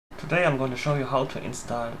Today I'm going to show you how to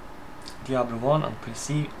install Diablo 1 on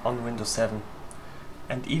PC on Windows 7,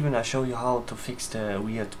 and even I show you how to fix the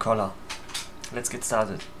weird color. Let's get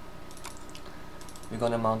started. We're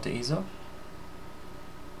gonna mount the ISO,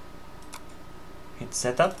 hit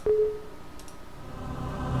setup, the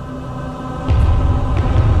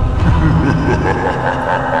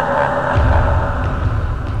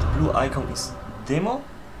blue icon is demo,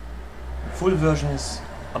 the full version is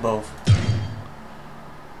above.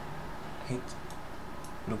 Hit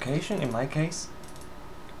location, in my case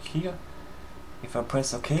here. If I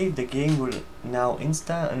press OK, the game will now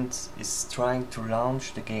install and is trying to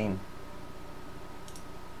launch the game.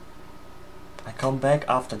 I come back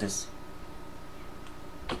after this.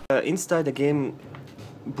 Install the game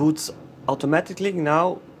boots automatically.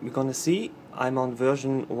 Now we're gonna see I'm on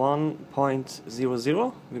version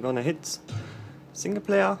 1.00. We're gonna hit single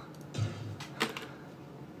player,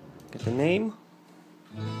 get the name.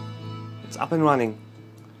 It's up and running.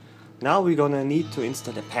 Now we're gonna need to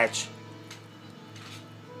install the patch.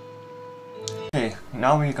 Okay,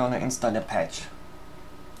 now we're gonna install the patch.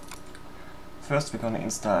 First we're gonna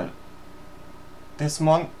install this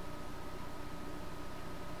one.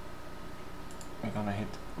 We're gonna hit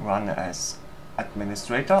run as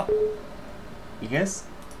administrator. Yes.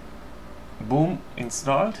 Boom,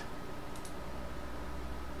 installed.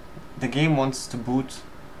 The game wants to boot.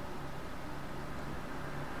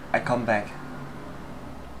 I come back.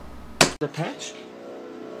 The patch,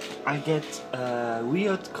 I get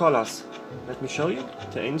weird colors. Let me show you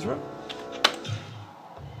the intro.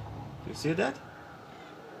 You see that?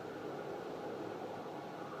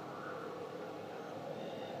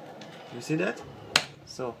 You see that?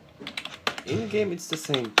 So, in game it's the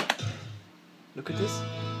same. Look at this.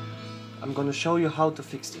 I'm gonna show you how to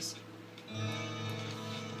fix this.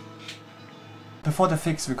 Before the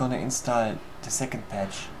fix, we're gonna install the second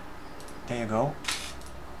patch. There you go.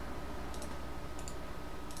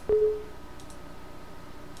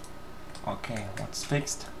 Okay, what's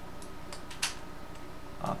fixed?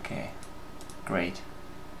 Okay, great.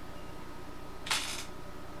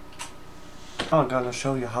 Now I'm gonna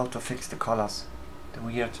show you how to fix the colors. The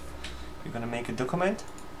weird. You're gonna make a document,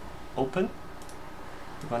 open.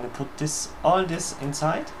 You're gonna put all this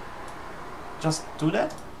inside. Just do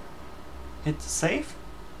that. Hit save.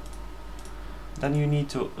 Then you need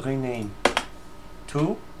to rename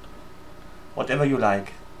to whatever you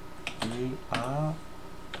like.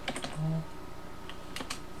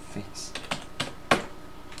 Fix.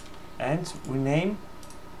 And rename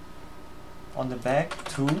on the back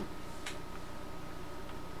to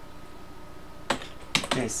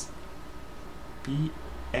this.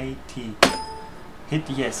 BAT. Hit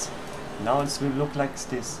yes. Now it will look like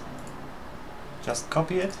this. Just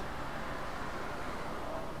copy it.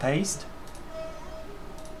 Paste.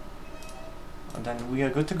 And then we are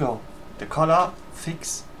good to go. The color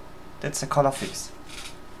fix. That's a color fix.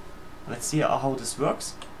 Let's see how this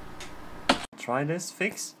works. Try this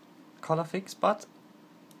fix. Color fix, but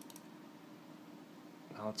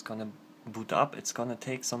now it's gonna boot up. It's gonna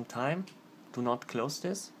take some time. Do not close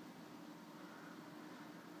this.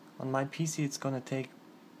 On my PC it's gonna take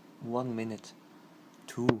 1 minute.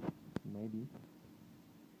 2 maybe.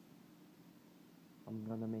 I'm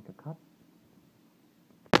gonna make a cut.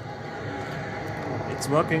 It's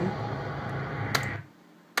working.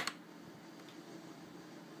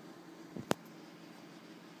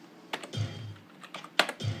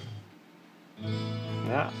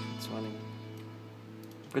 Yeah, it's running.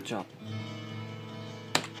 Good job.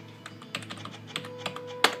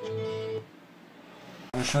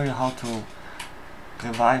 I will show you how to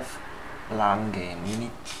revive LAN game.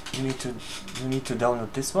 You need to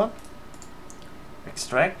download this one.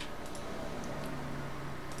 Extract.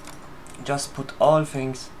 Just put all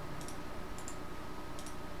things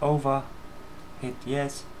over. Hit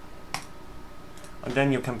yes. And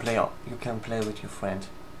then you can play with your friend.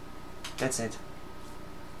 That's it.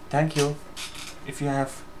 Thank you. If you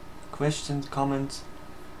have questions, comments,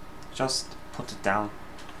 just put it down.